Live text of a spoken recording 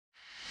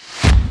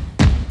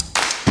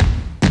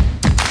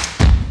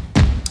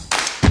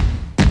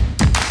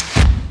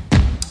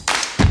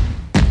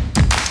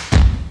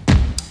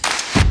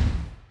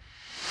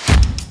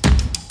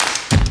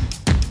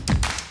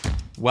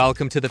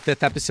Welcome to the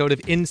 5th episode of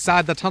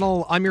Inside the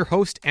Tunnel. I'm your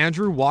host,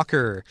 Andrew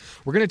Walker.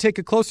 We're going to take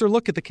a closer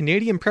look at the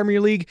Canadian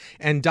Premier League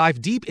and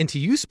dive deep into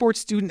U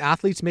Sports student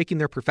athletes making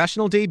their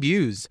professional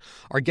debuts.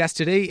 Our guest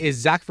today is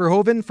Zach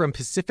Verhoeven from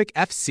Pacific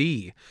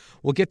FC.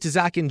 We'll get to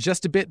Zach in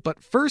just a bit,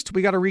 but first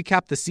we got to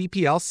recap the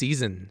CPL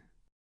season.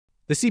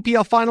 The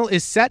CPL final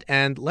is set,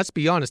 and let's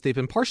be honest, they've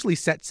been partially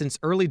set since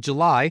early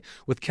July,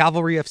 with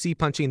Cavalry FC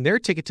punching their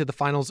ticket to the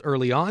finals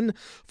early on.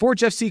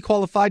 Forge FC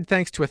qualified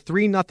thanks to a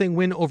 3-0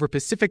 win over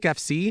Pacific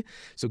FC.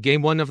 So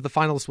Game 1 of the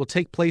finals will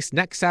take place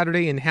next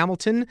Saturday in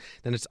Hamilton.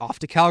 Then it's off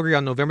to Calgary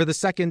on November the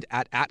 2nd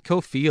at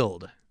Atco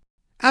Field.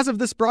 As of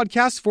this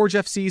broadcast, Forge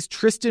FC's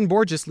Tristan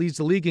Borges leads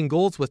the league in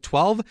goals with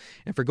 12,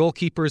 and for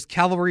goalkeepers,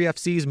 Cavalry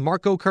FC's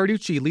Marco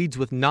Carducci leads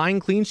with 9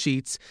 clean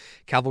sheets.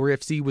 Cavalry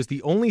FC was the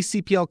only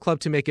CPL club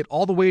to make it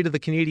all the way to the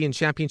Canadian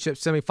Championship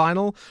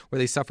semi-final, where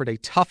they suffered a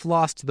tough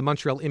loss to the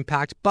Montreal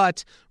Impact,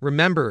 but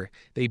remember,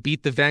 they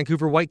beat the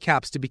Vancouver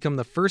Whitecaps to become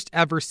the first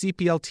ever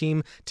CPL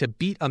team to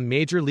beat a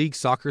Major League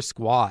Soccer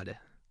squad.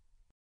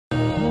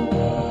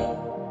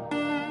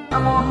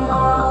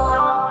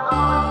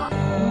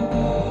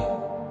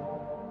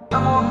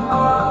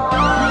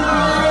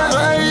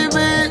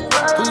 Baby,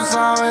 tú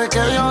sabes que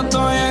yo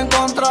estoy en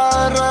contra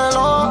del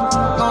reloj.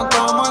 No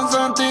tomo en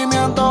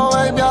sentimiento,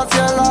 baby, así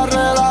es la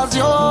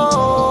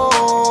relación.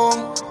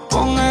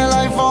 Pon el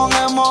iPhone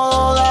en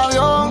modo de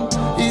avión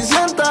y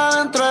siente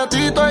entre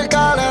ti todo el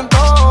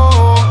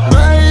calentón.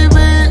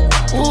 Baby,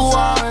 tú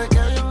sabes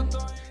que yo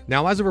estoy...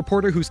 Now, as a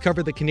reporter who's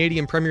covered the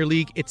Canadian Premier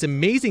League, it's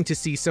amazing to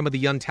see some of the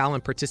young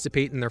talent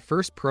participate in their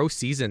first pro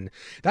season.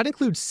 That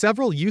includes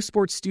several U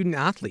Sports student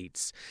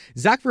athletes.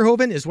 Zach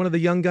Verhoeven is one of the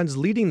young guns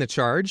leading the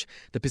charge.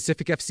 The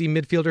Pacific FC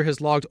midfielder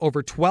has logged over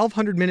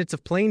 1,200 minutes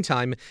of playing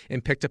time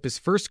and picked up his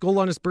first goal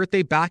on his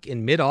birthday back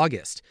in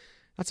mid-August.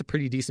 That's a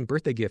pretty decent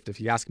birthday gift, if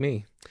you ask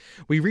me.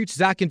 We reached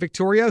Zach in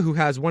Victoria, who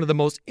has one of the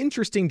most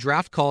interesting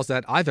draft calls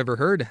that I've ever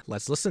heard.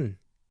 Let's listen.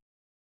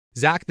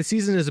 Zach, the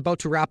season is about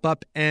to wrap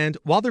up, and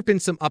while there have been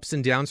some ups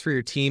and downs for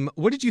your team,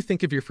 what did you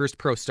think of your first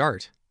pro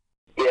start?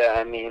 Yeah,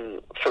 I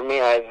mean, for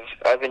me,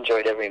 I've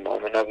enjoyed every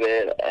moment of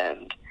it,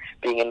 and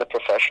being in the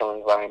professional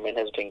environment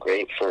has been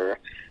great for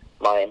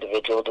my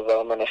individual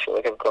development. I feel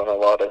like I've grown a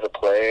lot as a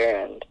player,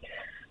 and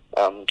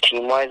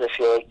team-wise, I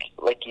feel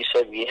like you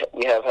said, we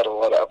have had a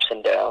lot of ups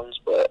and downs,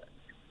 but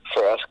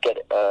for us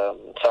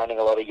signing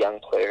a lot of young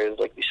players,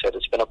 like we said,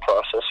 it's been a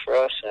process for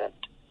us, and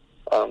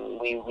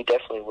we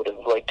definitely would have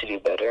liked to do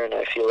better, and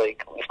I feel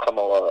like we've come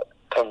a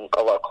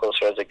lot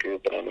closer as a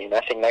group. And I mean,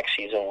 I think next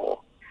season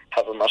we'll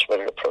have a much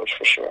better approach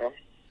for sure.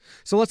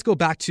 So let's go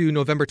back to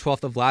November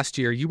 12th of last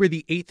year. You were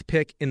the 8th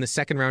pick in the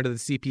second round of the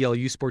CPL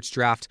U Sports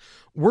draft.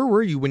 Where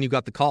were you when you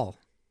got the call?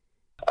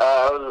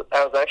 I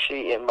was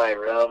actually in my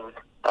room,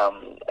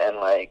 and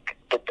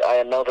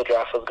I know the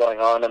draft was going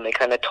on, and they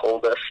kind of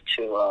told us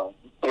to.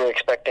 We were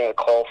expecting a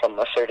call from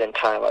a certain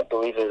time. I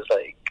believe it was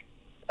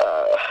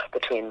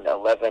between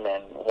 11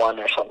 and 1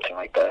 or something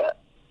like that.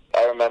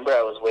 I remember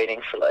I was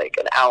waiting for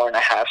an hour and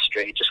a half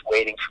straight, just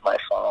waiting for my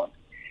phone.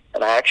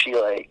 And I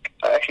actually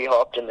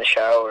hopped in the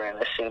shower, and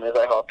as soon as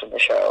I hopped in the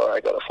shower, I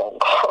got a phone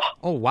call.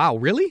 Oh, wow,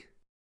 really?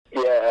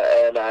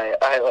 Yeah, and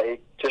I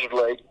just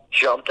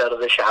jumped out of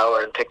the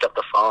shower and picked up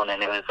the phone,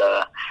 and it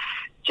was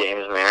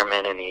James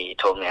Merriman, and he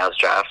told me I was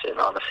drafted. And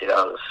honestly, that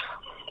was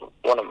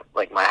one of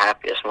my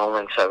happiest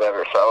moments I've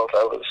ever felt.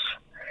 I was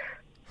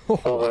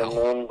over the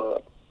moon,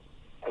 but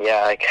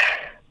yeah,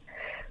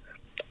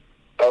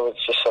 I was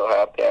just so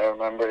happy. I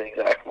remember the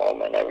exact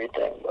moment,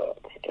 everything, but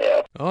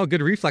yeah. Oh,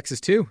 good reflexes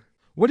too.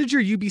 What did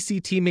your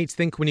UBC teammates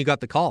think when you got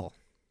the call?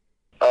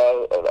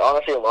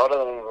 Honestly, a lot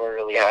of them were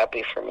really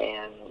happy for me,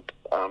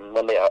 and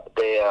when they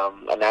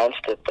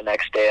announced it the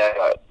next day,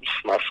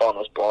 my phone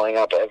was blowing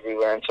up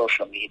everywhere on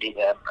social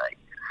media, and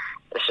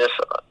it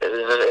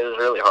was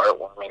really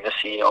heartwarming to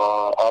see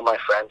all my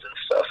friends and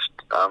stuff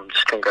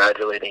just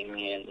congratulating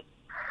me, and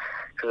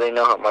because they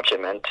know how much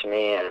it meant to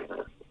me, and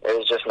it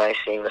was just nice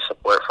seeing the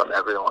support from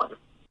everyone.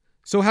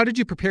 So how did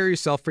you prepare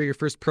yourself for your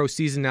first pro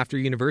season after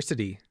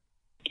university?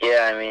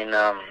 Yeah, I mean,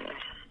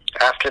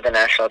 after the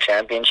national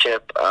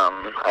championship,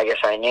 I guess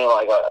I knew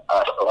I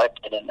got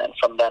selected, and then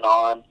from then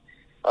on,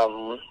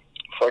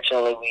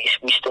 fortunately,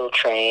 we still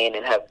train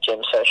and have gym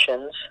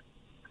sessions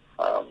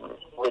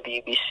with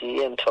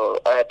UBC until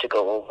I had to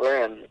go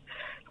over, and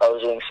I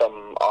was doing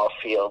some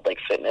off-field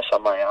fitness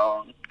on my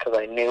own because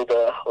I knew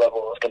the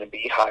level was going to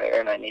be higher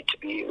and I need to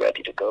be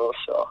ready to go.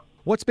 So,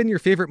 what's been your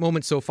favorite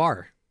moment so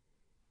far?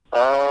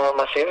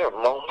 My favorite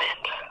moment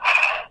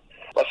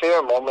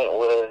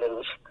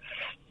was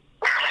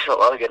there's a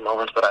lot of good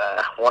moments, but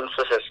one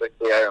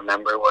specifically I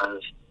remember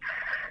was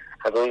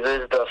I believe it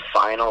was the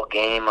final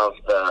game of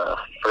the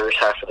first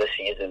half of the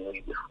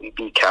season. We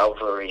beat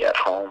Cavalry at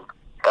home.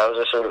 That was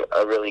just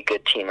a really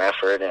good team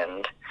effort,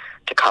 and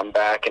to come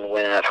back and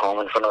win at home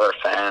in front of our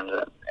fans,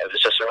 it was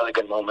just a really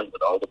good moment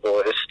with all the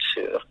boys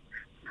to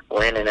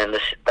win and end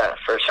that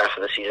first half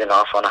of the season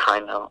off on a high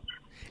note.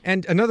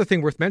 And another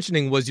thing worth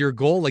mentioning was your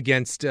goal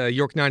against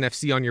York 9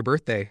 FC on your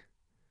birthday.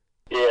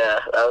 Yeah,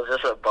 that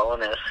was just a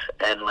bonus,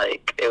 and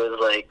like it was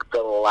like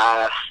the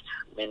last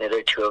minute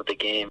or two of the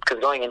game. Because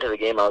going into the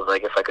game, I was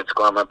like, if I could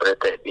score on my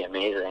birthday, it'd be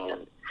amazing.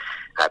 And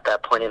at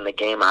that point in the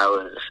game, it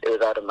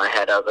was out of my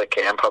head. I was like,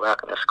 okay, I'm probably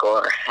not going to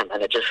score. And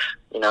then it just,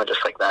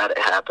 just like that, it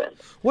happened.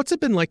 What's it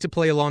been like to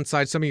play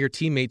alongside some of your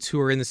teammates who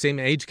are in the same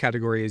age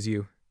category as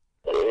you?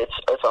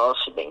 It's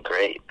honestly been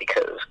great,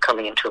 because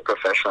coming into a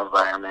professional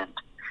environment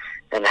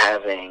and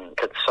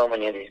because so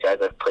many of these guys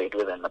I've played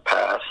with in the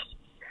past,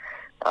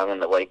 I'm in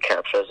the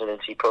Whitecaps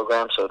residency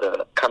program, so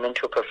to come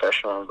into a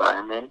professional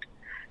environment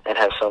and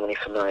have so many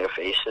familiar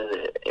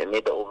faces, it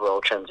made the overall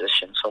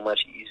transition so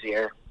much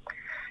easier.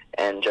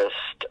 And just,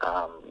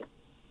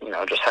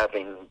 just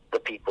having the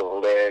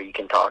people there you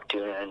can talk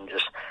to and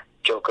just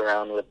joke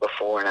around with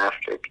before and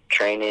after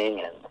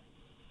training,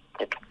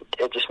 and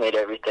it just made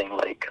everything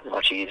like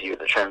much easier,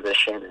 the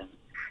transition, and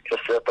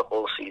just throughout the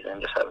whole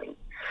season, just having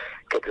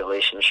good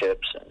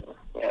relationships, and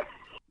yeah.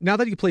 Now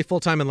that you play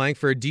full-time in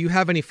Langford, do you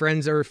have any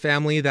friends or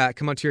family that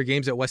come out to your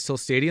games at West Hill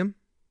Stadium?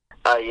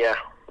 Yeah.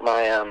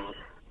 My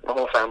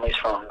whole family's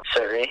from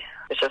Surrey.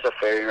 It's just a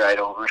ferry ride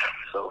over.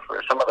 So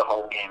for some of the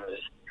home games,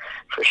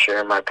 for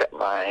sure, my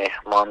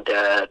mom,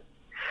 dad,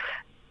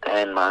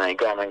 and my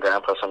grandma and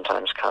grandpa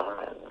sometimes come.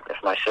 And if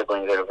my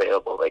siblings are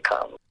available, they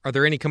come. Are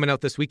there any coming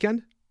out this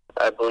weekend?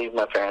 I believe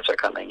my parents are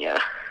coming, yeah.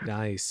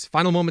 Nice.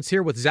 Final moments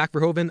here with Zach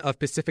Verhoeven of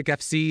Pacific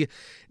FC.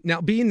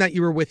 Now, being that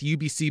you were with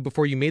UBC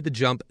before you made the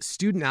jump,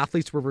 student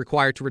athletes were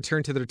required to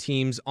return to their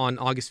teams on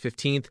August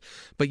 15th,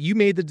 but you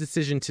made the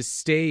decision to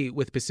stay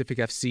with Pacific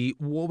FC.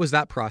 What was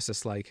that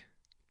process like?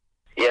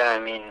 Yeah, I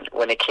mean,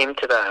 when it came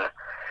to the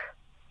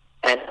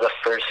end of the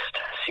first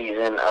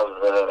season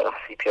of the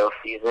CPL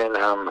season,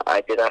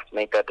 I did have to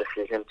make that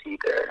decision to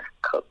either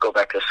go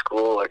back to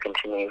school or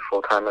continue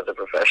full-time as a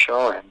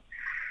professional, and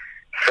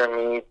for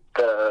me,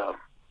 the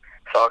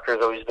soccer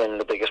has always been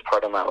the biggest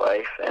part of my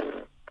life, and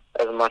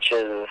as much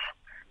as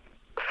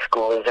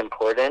school is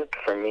important,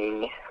 for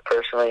me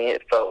personally,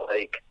 it felt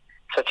like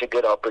such a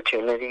good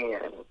opportunity,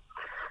 and,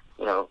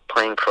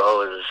 playing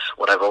pro is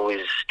what I've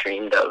always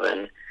dreamed of,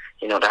 and,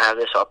 to have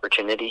this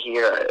opportunity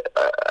here,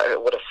 I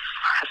would have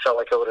felt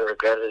like I would have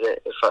regretted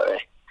it if I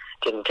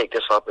didn't take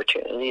this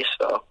opportunity,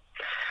 so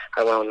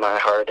I went with my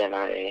heart, and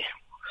I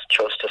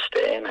chose to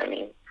stay, and I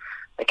mean,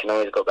 I can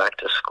always go back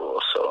to school,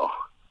 so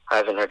I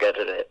haven't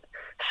regretted it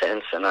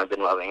since, and I've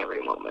been loving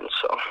every moment.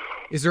 So,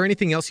 is there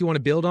anything else you want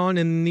to build on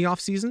in the off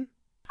season?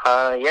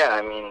 Yeah,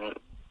 I mean,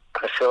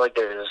 I feel like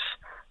there's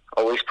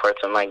always parts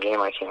of my game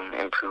I can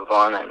improve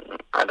on, and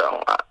I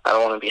don't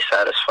want to be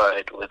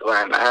satisfied with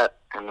where I'm at,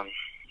 and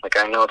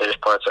I know there's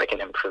parts I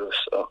can improve.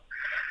 So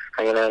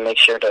I'm gonna make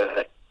sure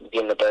to be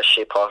in the best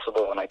shape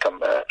possible when I come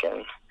back,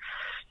 and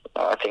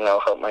I think that'll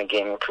help my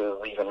game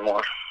improve even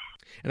more.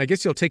 And I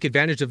guess you'll take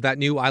advantage of that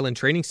new Island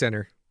Training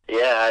Center.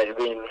 Yeah, I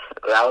mean,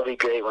 that'll be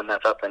great when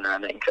that's up and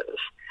running, because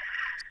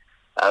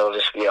that'll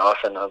just be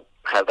awesome to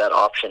have that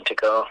option to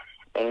go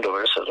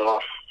indoors as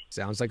well.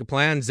 Sounds like a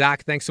plan.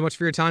 Zach, thanks so much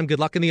for your time. Good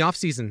luck in the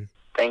off-season.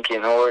 Thank you.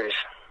 No worries.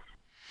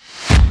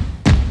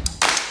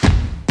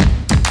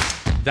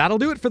 That'll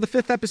do it for the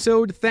 5th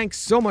episode. Thanks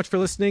so much for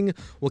listening.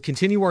 We'll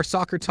continue our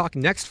soccer talk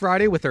next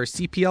Friday with our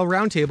CPL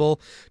Roundtable.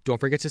 Don't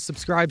forget to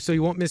subscribe so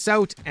you won't miss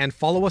out, and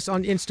follow us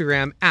on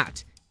Instagram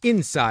at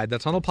Inside the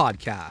Tunnel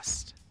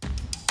Podcast.